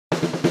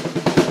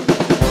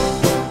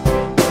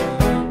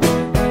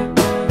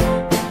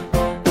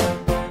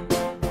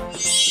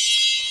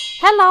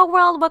Hello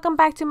world, welcome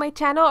back to my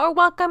channel, or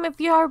welcome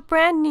if you are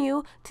brand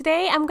new.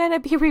 Today I'm gonna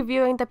be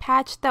reviewing the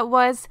patch that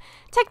was,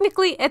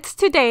 technically it's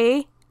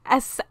today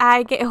as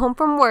I get home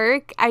from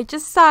work. I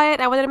just saw it,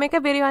 I wanted to make a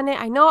video on it.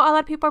 I know a lot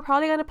of people are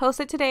probably gonna post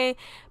it today,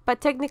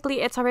 but technically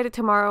it's already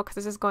tomorrow because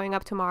this is going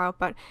up tomorrow.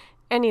 But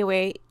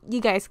anyway,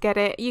 you guys get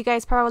it. You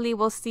guys probably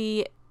will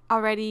see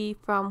already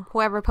from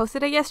whoever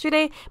posted it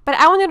yesterday, but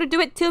I wanted to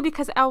do it too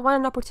because I want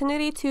an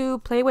opportunity to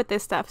play with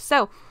this stuff.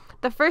 So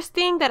the first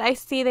thing that I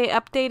see they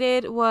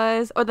updated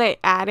was, or they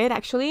added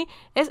actually,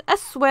 is a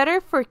sweater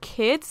for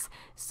kids.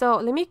 So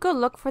let me go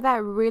look for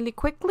that really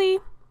quickly.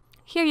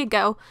 Here you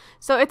go.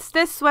 So it's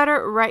this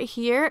sweater right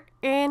here,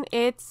 and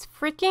it's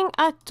freaking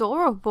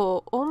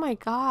adorable. Oh my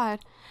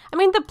god. I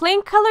mean, the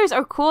plain colors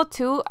are cool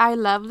too. I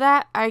love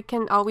that. I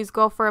can always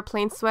go for a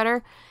plain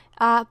sweater.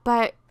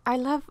 But I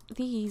love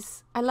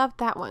these. I love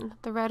that one.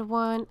 The red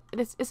one.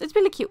 It's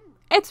really cute.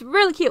 It's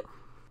really cute.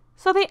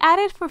 So they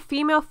added for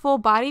female full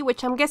body,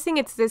 which I'm guessing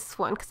it's this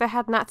one because I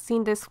had not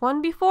seen this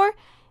one before.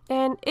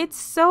 And it's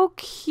so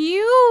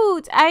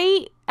cute.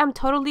 I am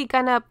totally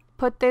gonna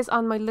put this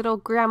on my little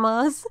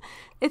grandmas.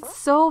 It's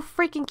so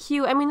freaking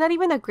cute. I mean, not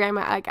even a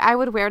grandma. Like, I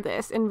would wear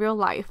this in real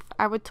life.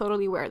 I would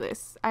totally wear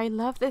this. I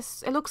love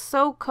this. It looks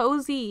so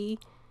cozy.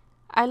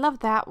 I love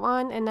that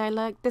one, and I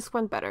like this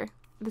one better.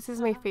 This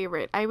is my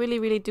favorite. I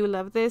really do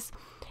love this.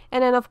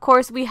 And then of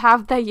course we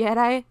have the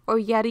Yeti, or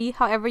Yeti,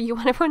 however you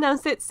want to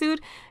pronounce it, suit.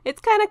 It's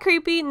kind of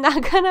creepy,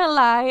 not gonna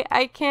lie.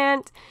 I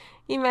can't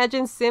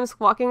imagine Sims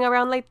walking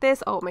around like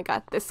this. Oh my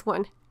god, this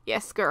one.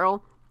 Yes,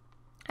 girl.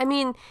 I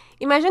mean,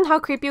 imagine how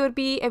creepy it would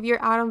be if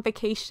you're out on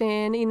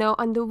vacation, you know,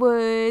 on the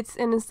woods,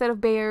 and instead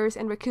of bears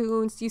and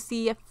raccoons, you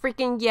see a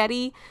freaking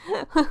Yeti.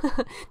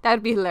 That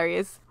would be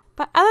hilarious.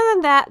 But other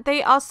than that,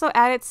 they also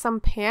added some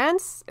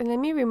pants. And let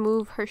me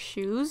remove her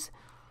shoes.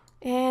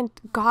 And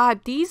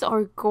god, these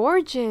are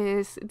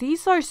gorgeous.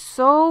 These are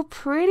so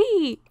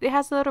pretty. It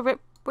has a little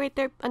rip right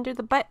there under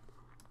the butt.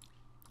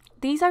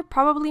 These are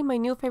probably my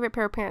new favorite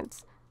pair of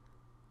pants.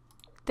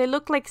 They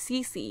look like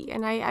CC,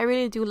 and I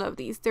really do love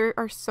these. They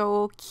are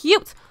so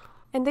cute.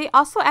 And they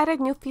also added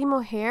new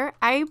female hair.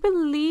 I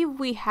believe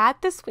we had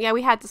this. Yeah,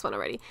 we had this one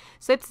already.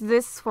 So it's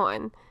this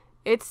one.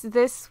 It's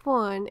this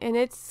one, and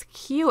it's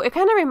cute. It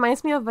kind of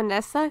reminds me of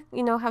Vanessa.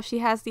 You know how she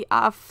has the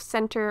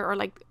off-center or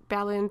like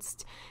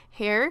balanced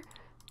hair.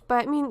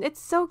 But I mean, it's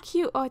so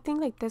cute. Oh, I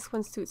think like this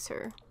one suits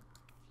her.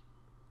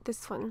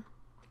 This one.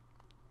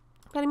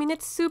 But I mean,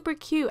 it's super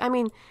cute. I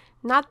mean,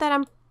 not that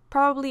I'm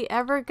probably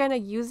ever gonna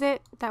use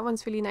it. That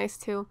one's really nice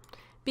too.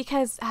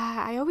 Because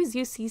I always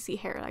use CC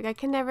hair. Like, I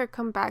can never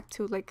come back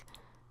to like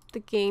the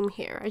game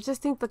hair. I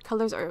just think the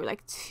colors are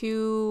like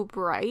too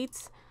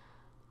bright.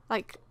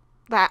 Like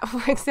that,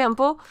 for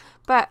example.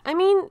 But I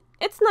mean,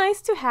 it's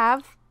nice to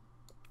have.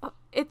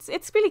 It's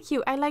really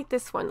cute. I like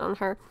this one on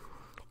her.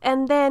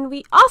 And then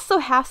we also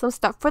have some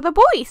stuff for the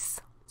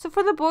boys. So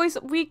for the boys,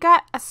 we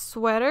got a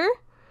sweater,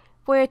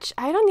 which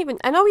I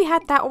know we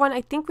had that one. I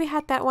think we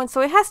had that one.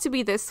 So it has to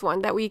be this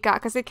one that we got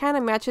because it kind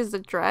of matches the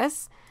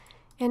dress.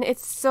 And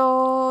it's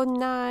so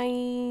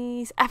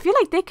nice. I feel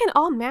like they can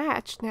all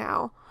match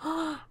now.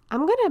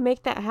 I'm going to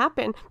make that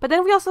happen. But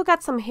then we also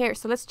got some hair.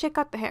 So let's check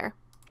out the hair.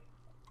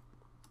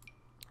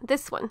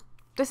 This one.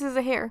 This is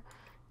the hair.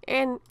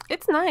 And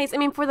it's nice. I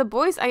mean, for the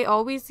boys, I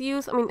always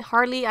use, I mean,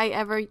 hardly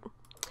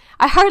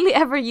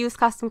ever use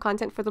custom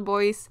content for the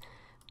boys,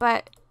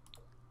 but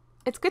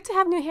it's good to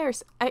have new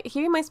hairs.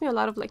 He reminds me a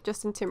lot of like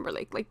Justin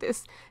Timberlake, like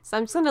this. So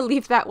I'm just gonna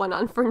leave that one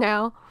on for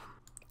now.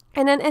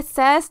 And then it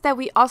says that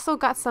we also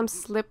got some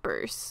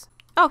slippers.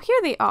 Oh, here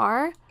they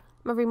are. I'm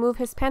gonna remove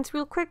his pants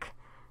real quick.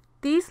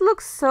 These look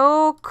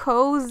so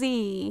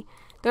cozy.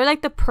 They're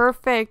like the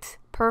perfect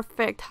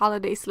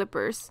holiday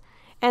slippers.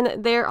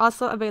 And they're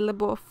also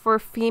available for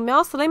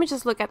female. So let me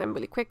just look at them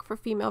really quick for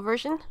female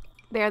version.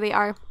 There they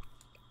are.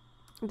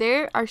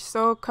 They are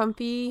so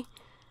comfy.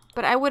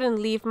 But I wouldn't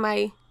leave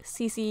my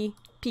CC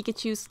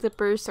Pikachu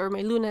slippers or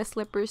my Luna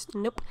slippers.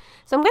 Nope.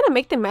 So I'm going to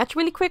make them match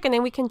really quick, and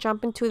then we can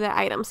jump into the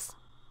items.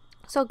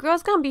 So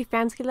girls gonna be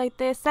fancy like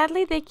this.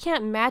 Sadly, they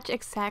can't match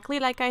exactly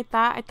like I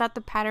thought. I thought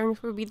the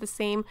patterns would be the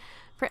same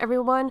for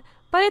everyone,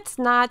 but it's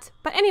not.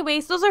 But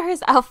anyways, those are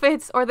his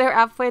outfits, or their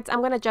outfits. I'm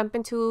going to jump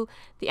into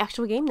the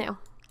actual game now.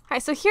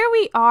 Alright, so here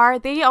we are.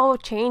 They all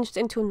changed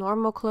into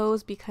normal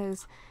clothes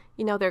because,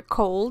 you know, they're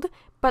cold.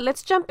 But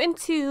let's jump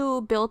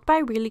into build by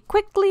really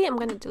quickly. I'm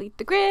going to delete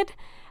the grid.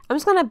 I'm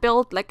just going to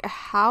build like a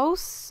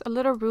house, a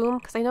little room,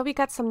 because I know we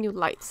got some new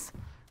lights.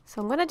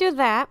 So I'm going to do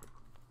that.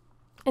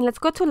 And let's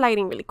go to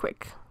lighting really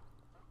quick.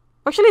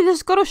 Actually,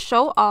 just go to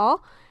show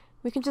all.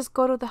 We can just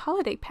go to the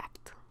holiday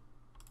pack.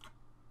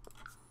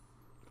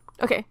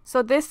 Okay,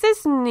 so this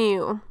is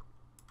new.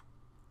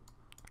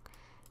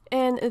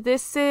 And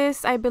this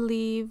is, I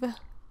believe,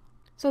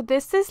 so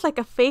this is like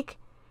a fake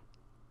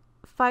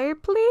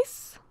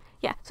fireplace.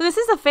 Yeah, so this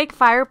is a fake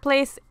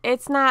fireplace.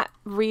 It's not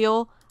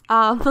real.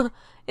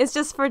 It's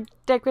just for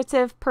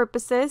decorative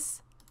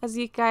purposes. As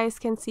you guys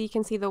can see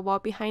the wall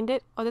behind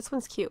it. Oh, this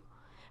one's cute.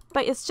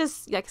 But it's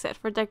just, like I said,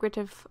 for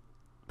decorative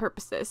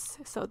purposes.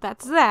 So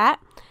that's that.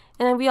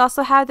 And then we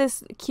also have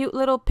this cute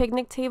little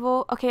picnic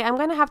table. Okay, I'm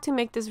gonna have to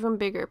make this room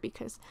bigger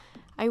because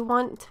I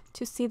want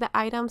to see the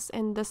items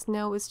and the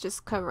snow is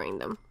just covering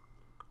them.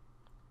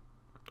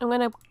 I'm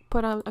gonna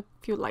put on a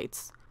few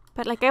lights.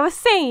 But like I was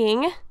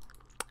saying,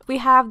 we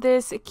have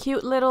this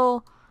cute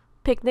little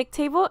picnic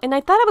table, and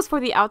I thought it was for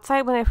the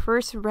outside when I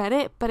first read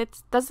it, but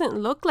it doesn't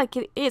look like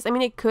it is. I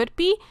mean, it could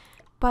be,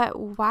 but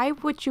why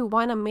would you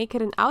want to make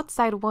it an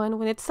outside one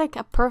when it's like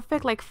a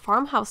perfect like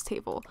farmhouse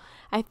table?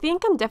 I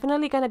think I'm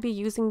definitely gonna be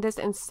using this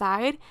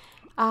inside.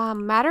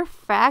 Matter of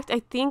fact, I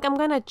think I'm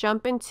gonna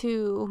jump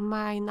into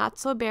my not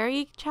so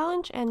berry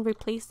challenge and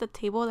replace the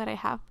table that I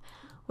have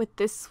with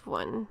this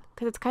one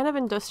because it's kind of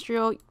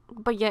industrial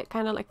but yet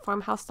kind of like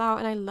farmhouse style,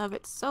 and I love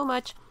it so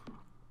much.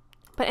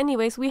 But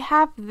anyways, we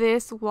have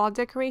this wall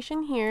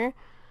decoration here,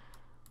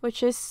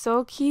 which is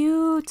so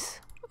cute.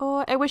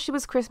 Oh, I wish it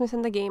was Christmas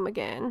in the game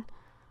again.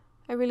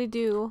 I really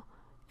do.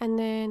 And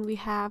then we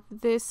have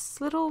this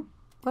little,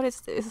 what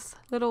is this?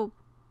 Little,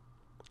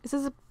 is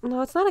this a,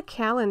 no, it's not a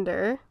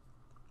calendar.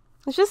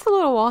 It's just a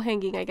little wall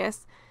hanging, I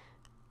guess.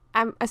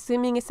 I'm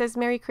assuming it says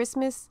Merry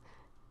Christmas,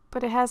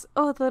 but it has,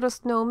 oh, the little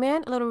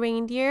snowman, a little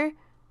reindeer.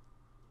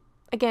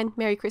 Again,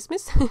 Merry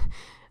Christmas.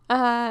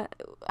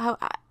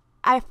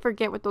 I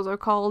forget what those are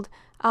called.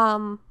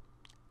 A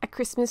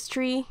Christmas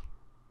tree.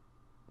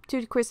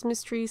 2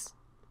 Christmas trees.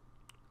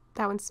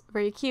 That one's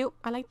very cute.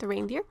 I like the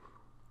reindeer.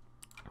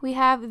 We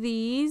have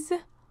these,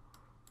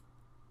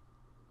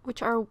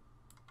 which are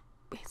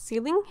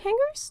ceiling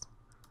hangers.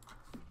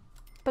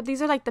 But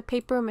these are like the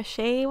paper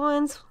mache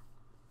ones.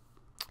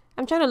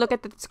 I'm trying to look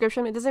at the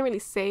description. It doesn't really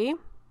say.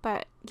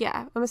 But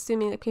yeah, I'm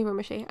assuming like paper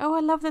mache. Oh,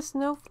 I love the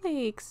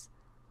snowflakes.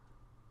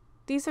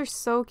 These are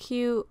so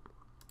cute.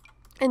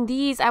 And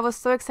these I was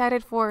so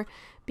excited for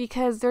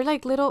because they're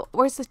like little,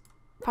 where's the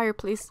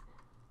fireplace?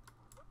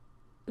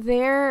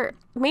 They're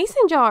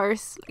mason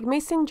jars, like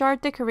mason jar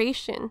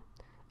decoration.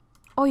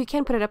 Oh, you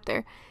can put it up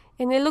there.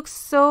 And it looks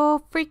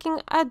so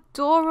freaking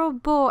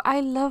adorable. I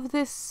love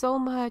this so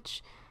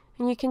much.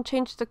 And you can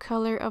change the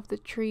color of the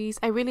trees.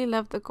 I really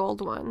love the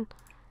gold one.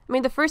 I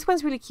mean, the first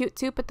one's really cute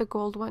too, but the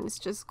gold one is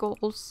just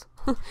goals.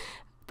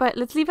 But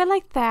let's leave it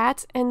like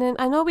that. And then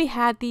I know we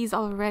had these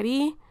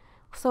already.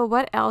 So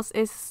what else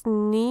is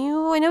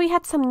new? I know we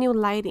had some new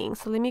lighting.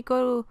 So let me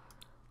go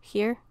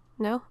here.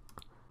 No.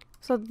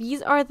 So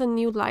these are the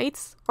new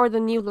lights, or the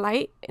new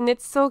light. And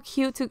it's so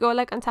cute to go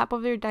like on top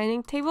of your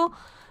dining table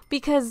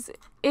because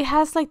it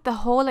has like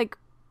the whole like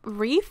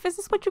reef. Is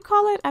this what you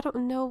call it? I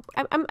don't know.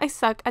 I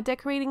suck at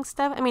decorating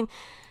stuff. I mean,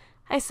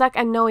 I suck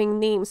at knowing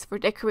names for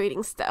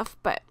decorating stuff,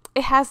 but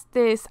it has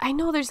this, I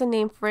know there's a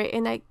name for it,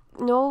 and I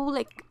know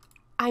like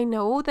I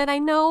know that I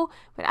know,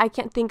 but I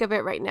can't think of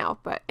it right now.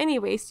 But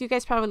anyways, you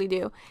guys probably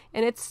do.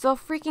 And it's so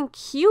freaking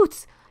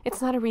cute.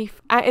 It's not a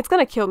reef. It's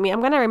gonna kill me.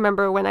 I'm gonna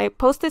remember when I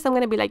post this. I'm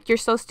gonna be like, you're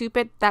so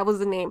stupid. That was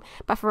the name.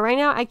 But for right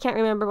now, I can't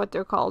remember what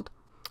they're called.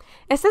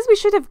 It says we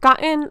should have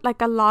gotten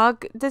like a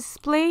log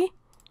display,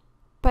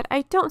 but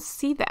I don't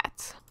see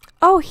that.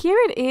 Oh, here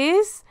it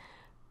is.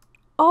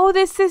 Oh,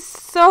 this is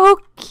so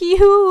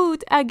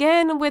cute.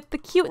 Again, with the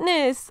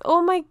cuteness.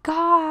 Oh my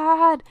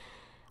god.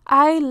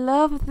 I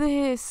love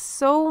this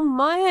so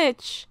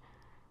much.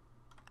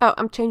 Oh,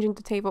 I'm changing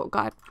the table.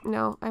 God,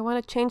 no. I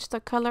want to change the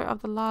color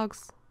of the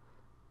logs.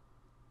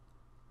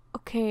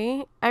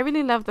 Okay. I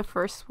really love the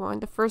first one.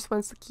 The first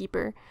one's the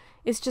keeper.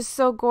 It's just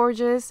so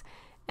gorgeous.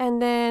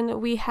 And then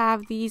we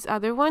have these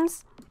other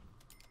ones,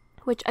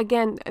 which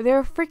again,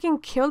 they're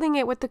freaking killing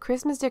it with the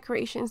Christmas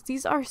decorations.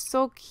 These are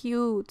so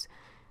cute.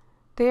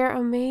 They're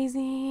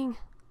amazing.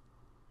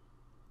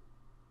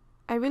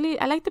 I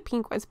like the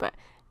pink ones, but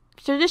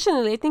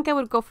traditionally I think I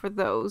would go for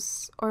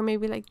those, or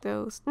maybe like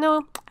those.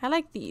 No, I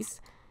like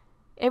these.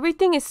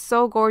 Everything is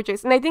so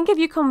gorgeous, and I think if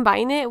you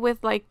combine it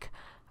with like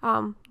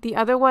the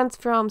other ones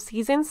from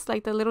Seasons,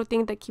 like the little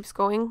thing that keeps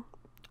going.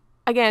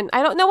 Again,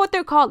 I don't know what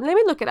they're called. Let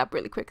me look it up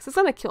really quick, 'cause it's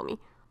gonna kill me.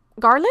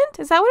 Garland?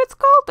 Is that what it's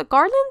called? The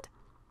garland?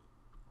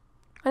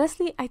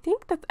 Honestly, I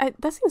think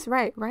that seems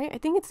right? I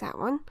think it's that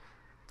one.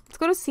 Let's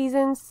go to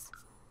Seasons,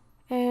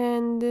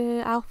 and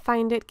I'll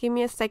find it. Give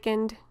me a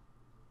second.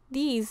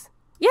 These.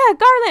 Yeah,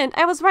 garland.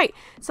 I was right.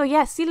 So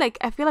yeah, see, like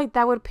I feel like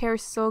that would pair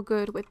so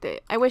good with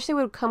it. I wish it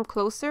would come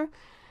closer,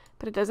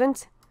 but it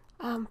doesn't.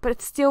 But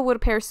it still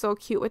would pair so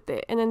cute with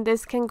it. And then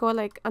this can go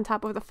like on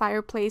top of the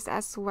fireplace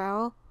as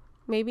well.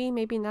 Maybe,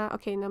 maybe not.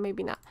 Okay, no,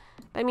 maybe not.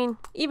 I mean,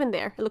 even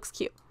there, it looks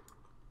cute.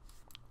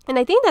 And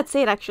I think that's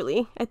it,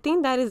 actually. I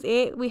think that is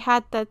it. We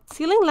had the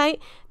ceiling light,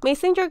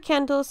 mason jar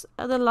candles,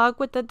 the log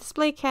with the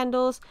display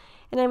candles,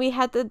 and then we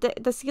had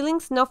the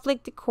ceiling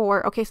snowflake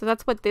decor. Okay, so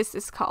that's what this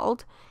is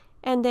called.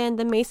 And then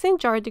the mason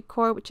jar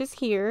decor, which is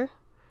here.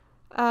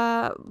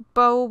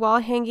 Bow wall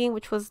hanging,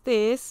 which was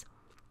this.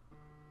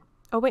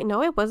 Oh, wait,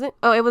 no, it wasn't.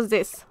 Oh, it was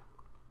this.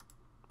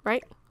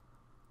 Right?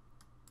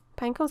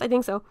 Pine cones? I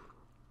think so.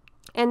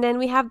 And then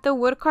we have the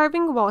wood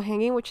carving wall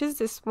hanging, which is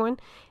this one.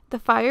 The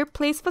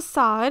fireplace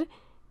facade.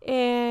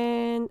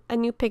 And a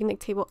new picnic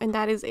table. And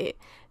that is it.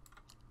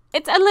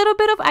 it's a little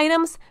bit of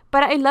items,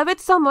 but I love it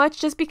so much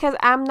just because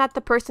I'm not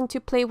the person to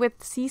play with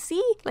CC,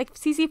 like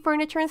CC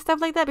furniture and stuff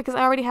like that, because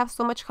I already have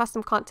so much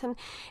custom content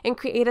in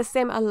Create a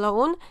Sim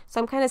alone. So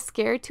I'm kind of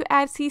scared to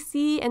add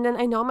CC, and then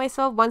I know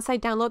myself, once I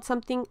download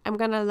something, I'm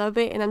gonna love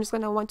it and I'm just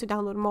gonna want to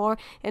download more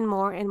and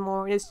more and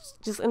more, and it's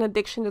just an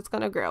addiction that's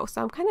gonna grow.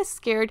 So I'm kind of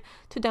scared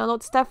to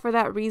download stuff for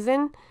that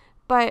reason.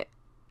 But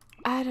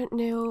I don't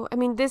know. I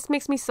mean, this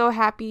makes me so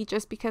happy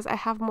just because I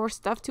have more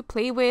stuff to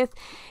play with.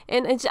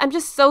 And I'm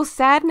just so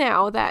sad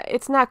now that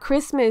it's not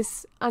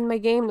Christmas on my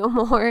game no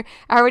more.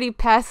 I already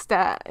passed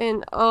that.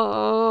 And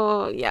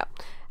oh, yeah.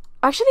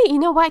 Actually, you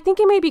know what? I think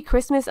it may be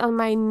Christmas on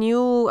my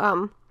new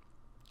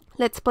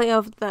Let's Play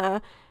of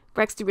the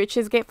Rex the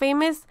Riches Get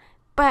Famous.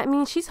 But I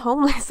mean, she's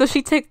homeless, so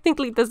she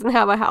technically doesn't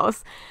have a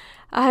house.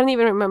 I don't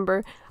even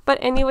remember. But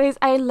anyways,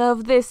 I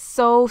love this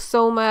so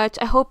much.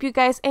 I hope you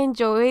guys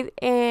enjoyed,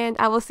 and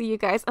I will see you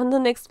guys on the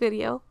next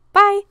video.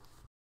 Bye!